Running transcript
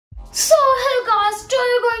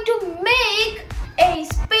make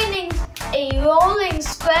a rolling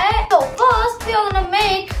square? So first we are gonna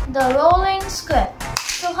make the rolling square.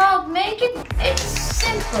 So how to make it? It's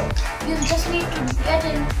simple. You just need to get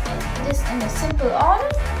this in a simple order.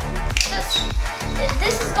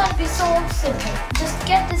 This is gonna be so simple. Just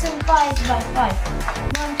get this in 5 by 5.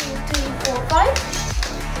 1, 2, 3, 4, 5.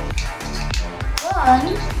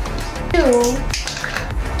 1, 2,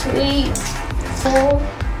 3, 4,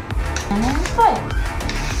 and 5.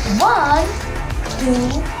 1,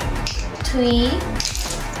 2, 3,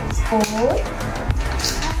 4,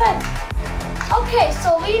 and 5. Okay, so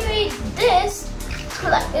we made this.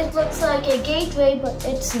 It looks like a gateway, but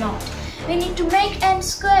it's not. We need to make n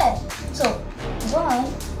square. So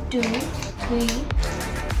 1, 2, 3,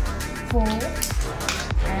 4,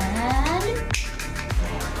 and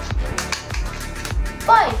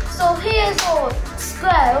 5. So here's our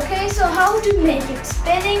square. Okay, so how to make it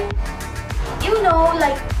spinning? You know,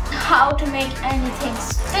 like how to make anything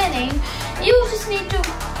spinning. You just need to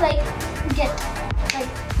get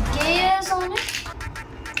gears on it.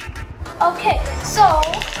 Okay, so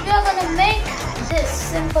we are gonna make this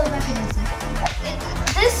simple mechanism.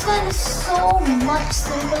 This one is so much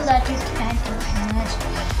simple that you can't imagine.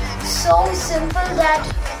 So simple that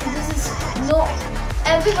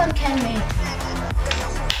everyone can make.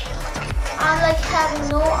 I'm like having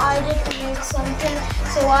no idea to make something,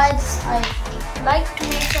 so I like to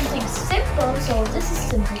make something simple. So this is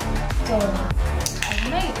simple. So I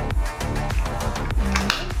made it.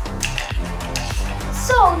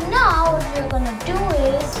 So now what we're gonna do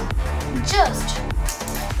is just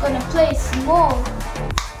gonna place more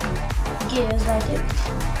gears like it.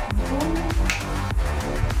 Boom,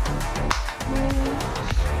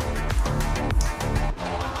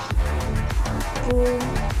 boom,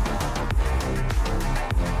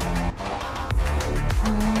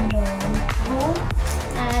 boom, and boom,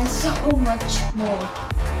 and so much more.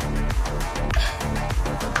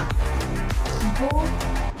 Boom,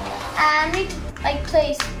 and it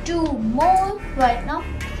place 2 more right now.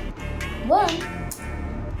 1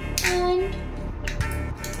 and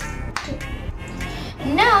 2.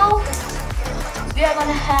 Now we are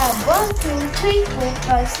gonna have 1, 2, 3, 4,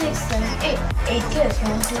 5, 6, 7, 8. 8 gears.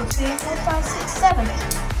 1, 2, 3, 4, 5, 6, 7,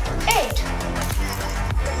 8.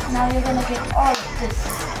 Now you're gonna get all of this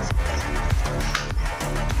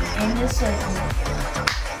in this circle.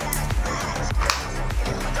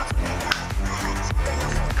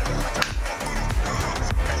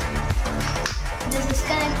 This is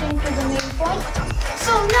connecting to the main point.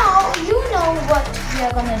 So now you know what we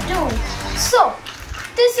are gonna do. So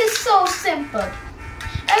this is so simple.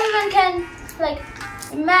 Everyone can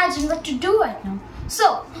imagine what to do right now.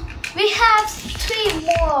 So we have 3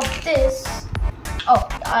 more of this. Oh,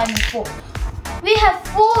 I mean 4. We have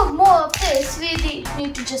 4 more of this. We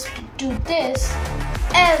need to just do this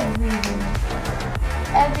everywhere.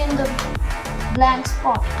 Every in the blank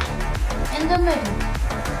spot in the middle.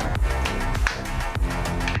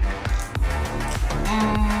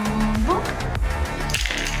 And boom.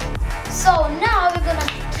 So now we're gonna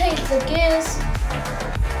take the gears.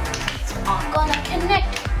 It's gonna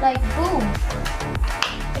connect like boom.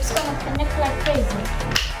 It's gonna connect like crazy.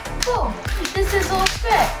 Boom. This is our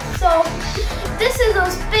square. So this is our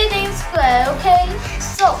spinning square. Okay.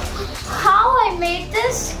 So how I made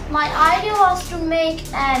this? My idea was to make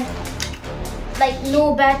an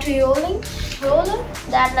no battery roller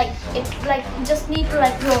that it just need to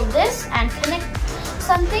roll this and connect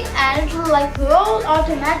something, and it will roll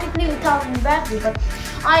automatically without any battery, but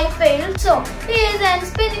I failed. So here's an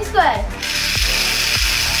spinning square.